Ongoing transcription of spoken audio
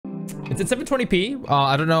It's at 720p.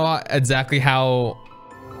 I don't know exactly how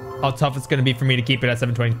tough it's gonna be for me to keep it at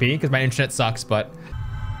 720p because my internet sucks, but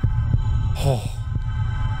oh.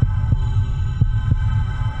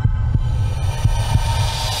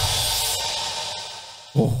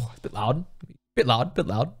 Oh, it's a bit loud. Bit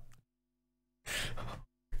loud.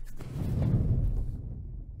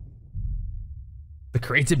 The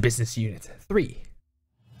creative business unit 3.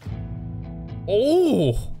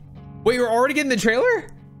 Oh, wait, you're already getting the trailer?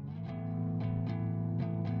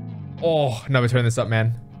 Oh, no, turn this up,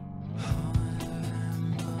 man.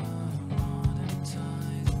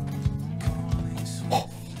 Oh.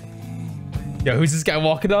 Yo, who's this guy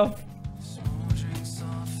walking up?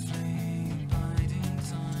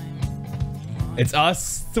 It's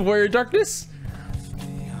us, the Warrior Darkness.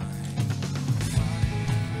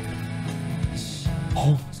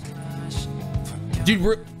 Oh,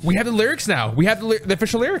 dude, we have the lyrics now. We have the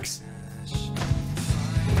official lyrics.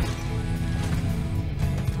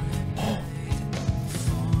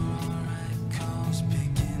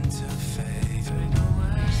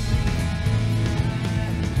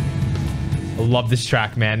 I love this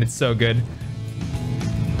track, man. It's so good.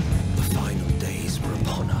 The final days were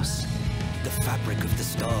upon us. The fabric of the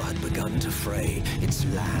star had begun to fray, its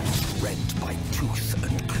land rent by tooth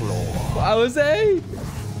and claw. I was a.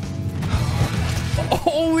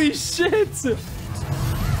 Holy shit! So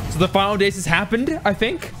the final days has happened, I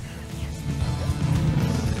think.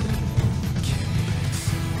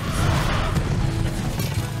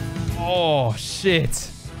 Oh shit!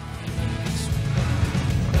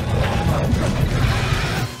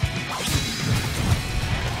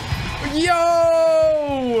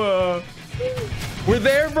 Yo! We're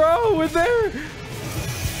there, bro. We're there.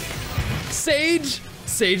 Sage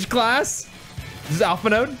class. This is Alpha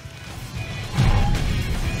Node.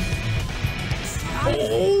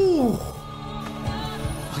 Oh!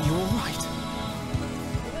 Are you all right?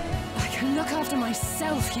 I can look after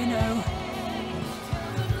myself, you know.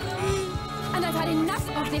 And I've had enough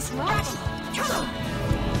of this rot. Come on.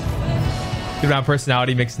 Good amount of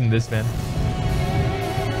personality mixed in this, man.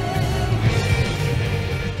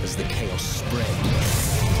 As the chaos spread,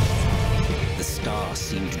 the star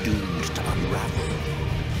seemed doomed to unravel,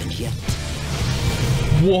 and yet...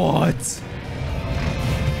 What?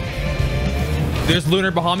 There's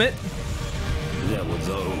Lunar Bahamut. There were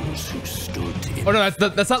those who stood in... Oh no,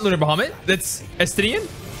 that's not Lunar Bahamut. That's Estinian?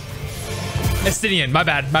 Estinian, my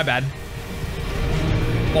bad.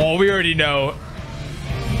 Oh, we already know.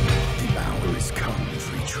 The hour is come,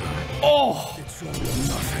 free tribe. Oh! It's all or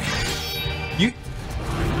nothing. You...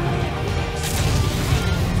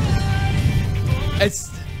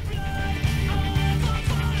 It's...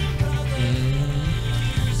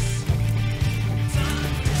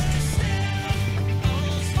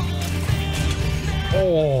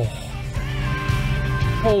 Oh.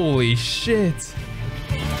 Holy shit.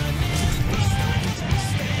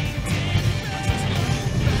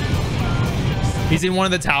 He's in one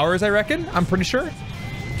of the towers, I reckon. I'm pretty sure.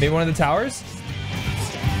 Maybe one of the towers.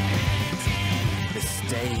 The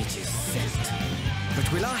stage is set,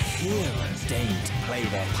 but will our heroes deign to play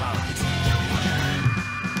their part?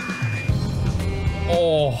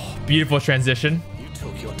 Oh, beautiful transition. You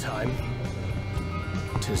took your time.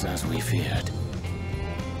 'Tis as we feared.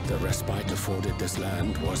 The respite afforded this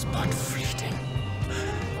land was but fleeting.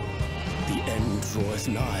 The end draweth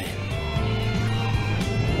nigh.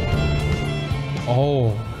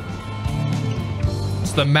 Oh.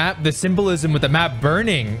 It's the map, the symbolism with the map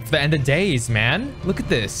burning for the end of days, man. Look at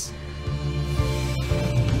this.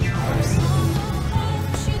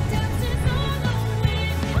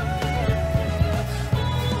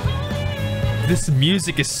 This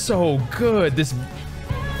music is so good. This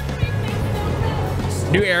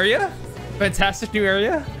new area? Fantastic new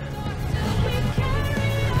area?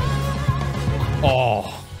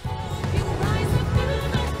 Oh.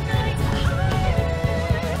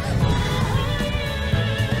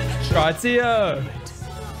 Gratia.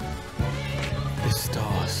 This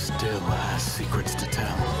star still has secrets to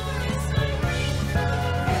tell.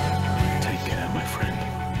 Take care, my friend.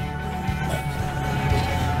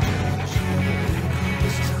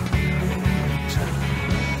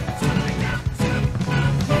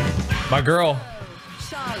 My girl.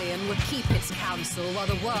 Charlian would keep its counsel while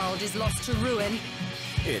the world is lost to ruin.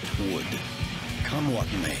 It would. Come what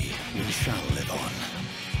may, we shall live on.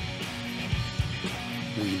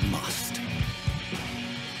 We must.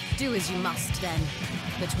 Do as you must then,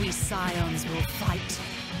 but we scions will fight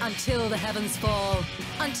until the heavens fall,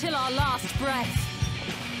 until our last breath.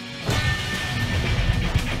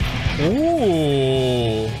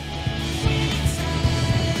 Ooh.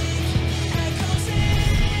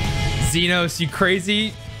 Xenos, you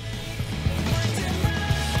crazy.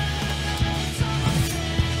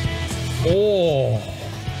 Oh,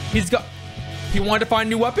 he wanted to find a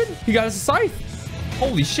new weapon. He got us a scythe.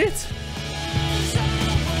 Holy shit.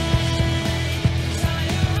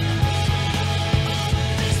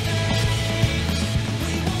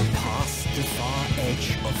 Past the far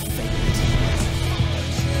edge of fate.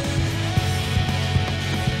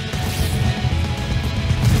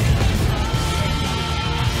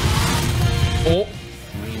 Oh.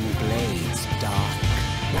 Green blades, dark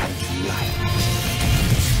and light.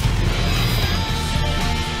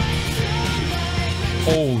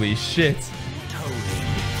 Holy shit. Tolling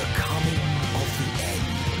the coming of the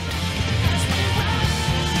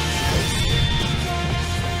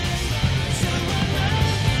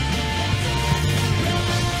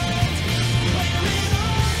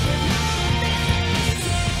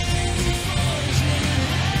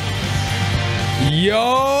end.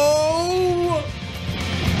 Yo!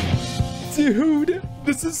 Dude,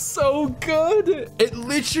 this is so good. It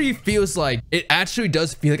literally feels like, it actually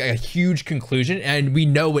does feel like a huge conclusion, and we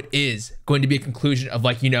know it is going to be a conclusion of,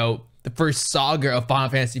 like, you know, the first saga of Final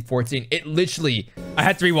Fantasy XIV. It literally, I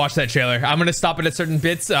had to rewatch that trailer. I'm gonna stop it at certain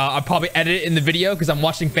bits. I'll probably edit it in the video because I'm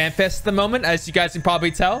watching FanFest at the moment, as you guys can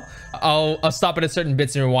probably tell. I'll stop it at certain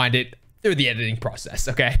bits and rewind it through the editing process,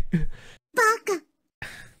 okay?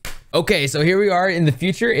 Okay, so here we are in the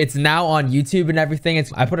future. It's now on YouTube and everything.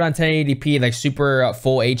 I put it on 1080p, like super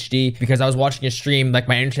full HD, because I was watching a stream, like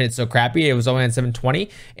my internet's so crappy. It was only on 720.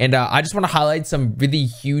 And I just want to highlight some really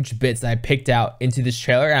huge bits that I picked out into this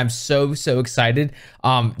trailer. And I'm so excited.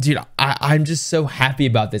 Dude, I'm just so happy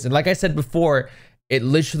about this. And like I said before, it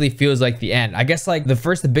literally feels like the end. I guess like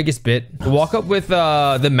the biggest bit, to walk up with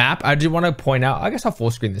the map, I just want to point out, I guess I'll full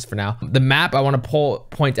screen this for now. The map, I want to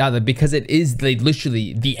point out that because it is like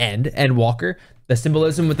literally the end, Endwalker, the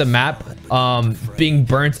symbolism with the map being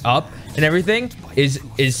burnt up and everything is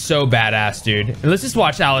so badass, dude. And let's just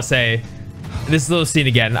watch Alice this little scene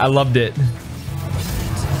again. I loved it.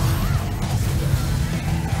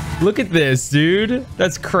 Look at this, dude.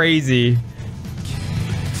 That's crazy.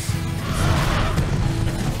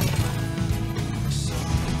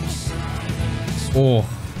 Oh,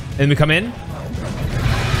 and we come in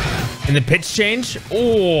and the pitch change.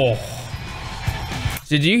 Oh,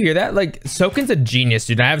 did you hear that? Like, Soken's a genius,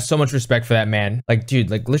 dude. I have so much respect for that man. Like, dude,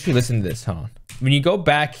 like literally listen to this, huh? When you go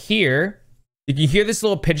back here, you can hear this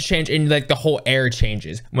little pitch change and like the whole air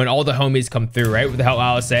changes when all the homies come through, right? With the hell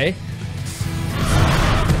Alice. And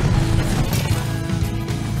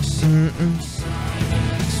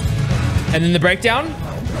then the breakdown.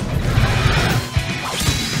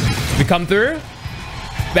 We come through.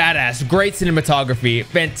 Badass, great cinematography,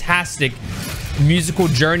 fantastic musical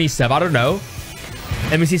journey stuff. I don't know.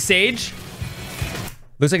 And we see Sage.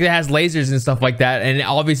 Looks like it has lasers and stuff like that, and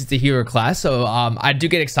obviously it's a hero class, so I do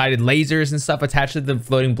get excited. Lasers and stuff attached to the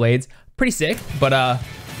floating blades, pretty sick. But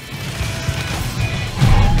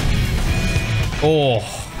oh,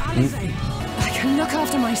 I can look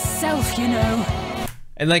after myself, you know.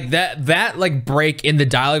 and like that like break in the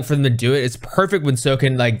dialogue for them to do it, it's perfect when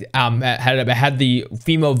Soken like had the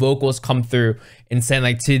female vocals come through and saying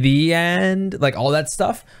like to the end, like all that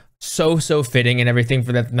stuff. So fitting and everything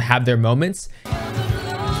for them to have their moments.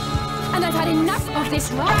 And I've had enough of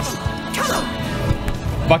this ride. Come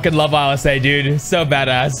on. Fucking love Alice, dude. So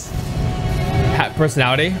badass.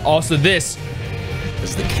 Personality. Also this.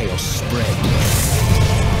 As the chaos spread,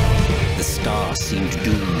 the stars seemed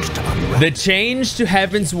doomed to unravel. The change to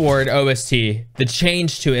Heaven's Ward OST. The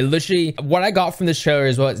change to it. Literally, what I got from the trailer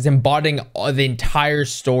is what is embodying the entire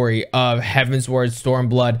story of Heaven's Ward,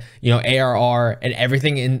 Stormblood, you know, ARR, and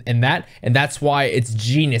everything in that. And that's why it's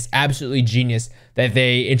genius, absolutely genius, that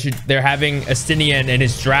they're having Astinian and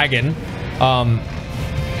his dragon.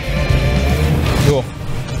 Cool.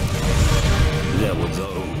 There were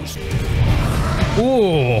those.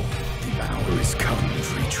 Ooh. The hour is come,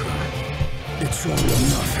 free tribe. It's all or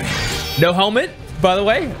nothing. No helmet, by the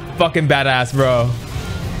way. Fucking badass, bro.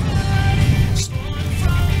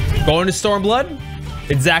 Going to Stormblood.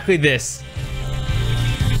 Exactly this.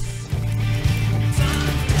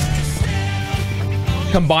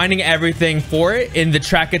 Combining everything for it in the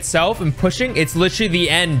track itself and pushing. It's literally the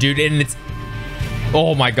end, dude. And it's,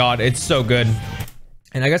 oh my God, it's so good.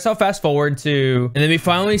 And I guess I'll fast forward to, and then we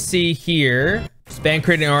finally see here,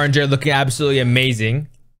 Spancrate and Orange are looking absolutely amazing.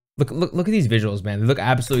 Look at these visuals, man. They look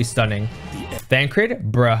absolutely stunning.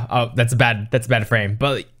 Spancrate, bruh. Oh, that's a bad frame.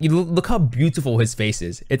 But you look how beautiful his face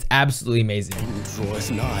is. It's absolutely amazing.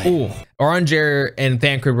 Ooh, Orange and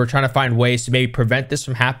Thancred were trying to find ways to maybe prevent this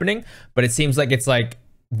from happening, but it seems like it's like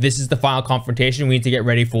this is the final confrontation. We need to get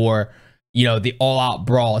ready for, you know, the all-out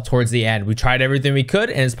brawl towards the end. We tried everything we could,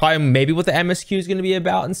 and it's probably maybe what the MSQ is going to be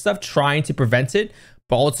about and stuff, trying to prevent it.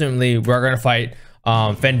 But ultimately, we're going to fight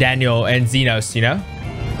Fandaniel and Xenos, you know?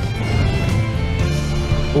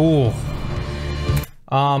 Ooh.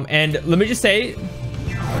 And let me just say,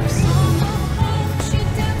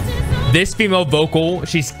 this female vocal,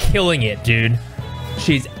 she's killing it, dude.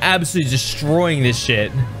 She's absolutely destroying this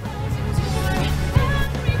shit.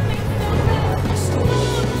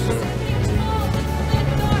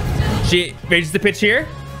 She raises the pitch here.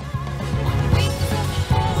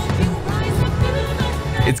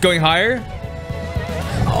 It's going higher.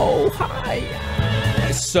 Oh, hi.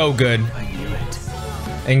 It's so good.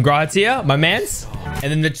 And Gratia, my mans.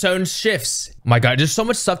 And then the tone shifts. My God, there's so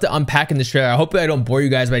much stuff to unpack in this trailer. I hope that I don't bore you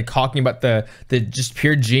guys by talking about the just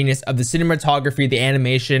pure genius of the cinematography, the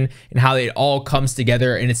animation, and how it all comes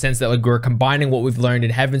together in a sense that like we're combining what we've learned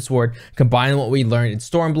in Heavensward, combining what we learned in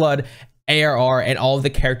Stormblood, ARR, and all of the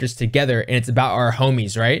characters together, and it's about our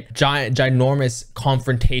homies, right? Ginormous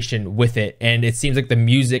confrontation with it, and it seems like the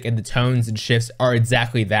music and the tones and shifts are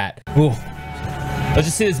exactly that. Ooh. Let's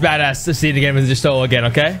just see this badass. Let's see it again with the solo again,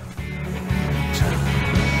 okay?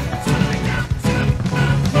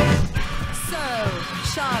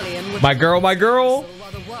 My girl, my girl.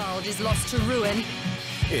 While the world is lost to ruin.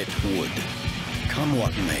 It would. Come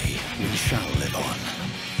what may, we shall live on.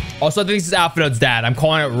 Also, I think this is Alphinode's dad. I'm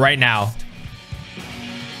calling it right now.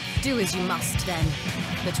 Do as you must then,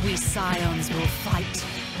 but we scions will fight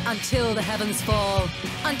until the heavens fall,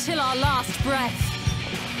 until our last breath.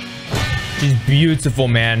 She's beautiful,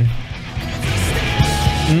 man.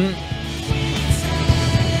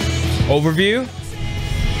 Overview.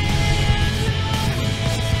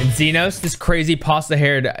 And Xenos, this crazy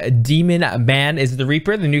pasta-haired demon man, is the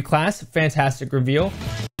Reaper, the new class. Fantastic reveal.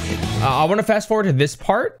 I want to fast forward to this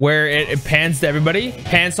part where it pans to everybody.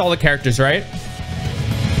 Pans to all the characters, right?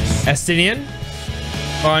 Estinian,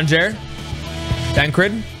 Oranger,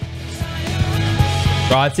 Tancred,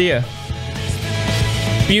 Gratia.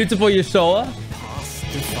 Beautiful Yashola. Past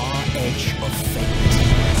the far edge of fate.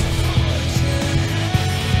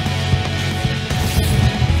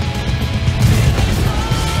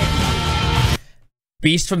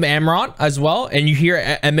 Beast from the Amarant as well, and you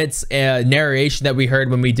hear Emmett's narration that we heard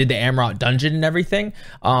when we did the Amarant dungeon and everything.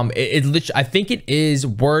 I think it is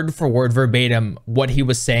word for word verbatim what he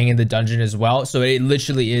was saying in the dungeon as well. So it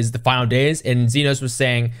literally is the final days, and Xenos was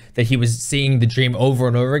saying that he was seeing the dream over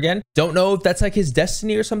and over again. Don't know if that's like his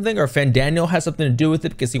destiny or something, or if Fandaniel has something to do with it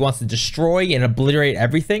because he wants to destroy and obliterate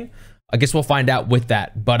everything. I guess we'll find out with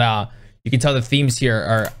that, but you can tell the themes here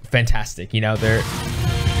are fantastic. You know, they're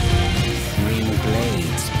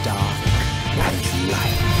Blades dark and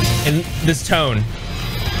light. in this tone.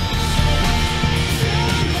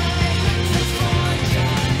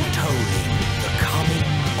 Toning the coming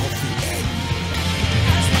of the end.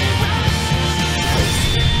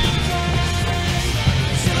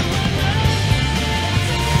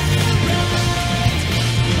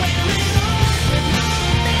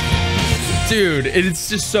 Dude, it's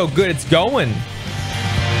just so good. It's going.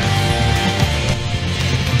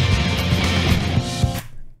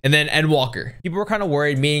 And then Endwalker. People were kind of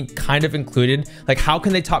worried, me kind of included, like how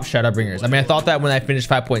can they top Shadowbringers? I mean, I thought that when I finished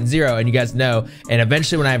 5.0, and you guys know, and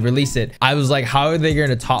eventually when I release it, I was like, how are they going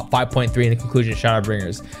to top 5.3 in the conclusion of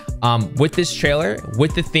Shadowbringers? With this trailer,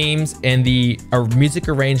 with the themes and the music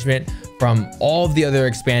arrangement from all of the other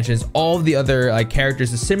expansions, all of the other like characters,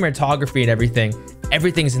 the cinematography and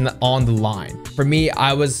everything's on the line. For me,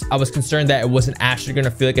 I was concerned that it wasn't actually going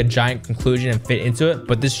to feel like a giant conclusion and fit into it,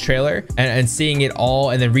 but this trailer and seeing it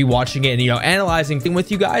all and then rewatching it and, you know, analyzing things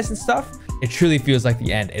with you guys and stuff, it truly feels like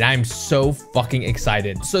the end, and I'm so fucking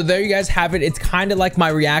excited. So there you guys have it. It's kind of like my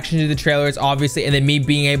reaction to the trailers, obviously, and then me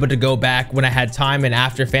being able to go back when I had time and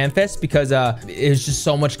after FanFest, because it was just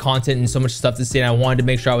so much content and so much stuff to see, and I wanted to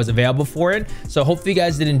make sure I was available for it. So hopefully you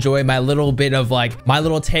guys did enjoy my little bit of like my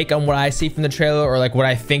little take on what I see from the trailer, or like what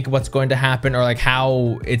I think what's going to happen, or like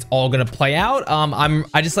how it's all going to play out.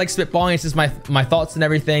 I just like spitballing. It's just my thoughts and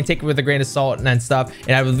everything. Take it with a grain of salt and stuff,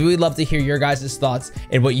 and I would really love to hear your guys' thoughts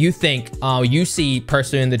and what you think you see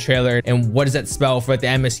personally in the trailer, and what does that spell for like the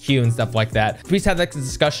MSQ and stuff like that. Please have that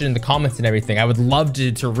discussion in the comments and everything. I would love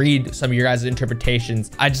to read some of your guys' interpretations.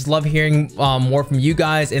 I just love hearing more from you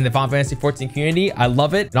guys in the Final Fantasy XIV community. I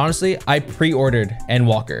love it, and honestly, I pre-ordered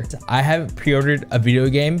Endwalker. I haven't pre-ordered a video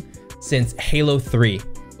game since Halo 3.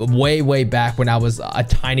 way back when I was a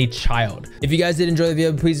tiny child. If you guys did enjoy the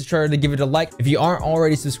video, please be sure to give it a like. If you aren't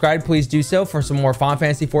already subscribed, please do so for some more Final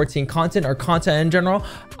Fantasy XIV content or content in general.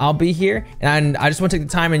 I'll be here, and I just want to take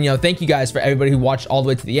the time and thank you guys for everybody who watched all the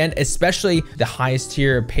way to the end, especially the highest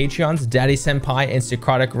tier Patreons, DaddySenpai and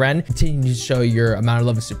Sincrotic Ren. Continue to show your amount of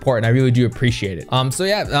love and support, and I really do appreciate it. So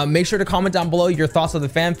yeah, make sure to comment down below your thoughts on the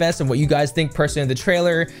FanFest and what you guys think personally of the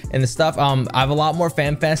trailer and the stuff. I have a lot more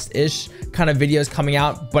FanFest-ish kind of videos coming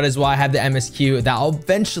out, but as well I have the MSQ that I'll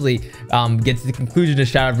eventually get to the conclusion of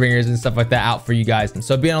Shadowbringers and stuff like that out for you guys. And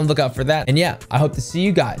so be on the lookout for that. And yeah, I hope to see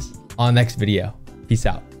you guys on the next video. Peace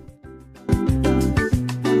out.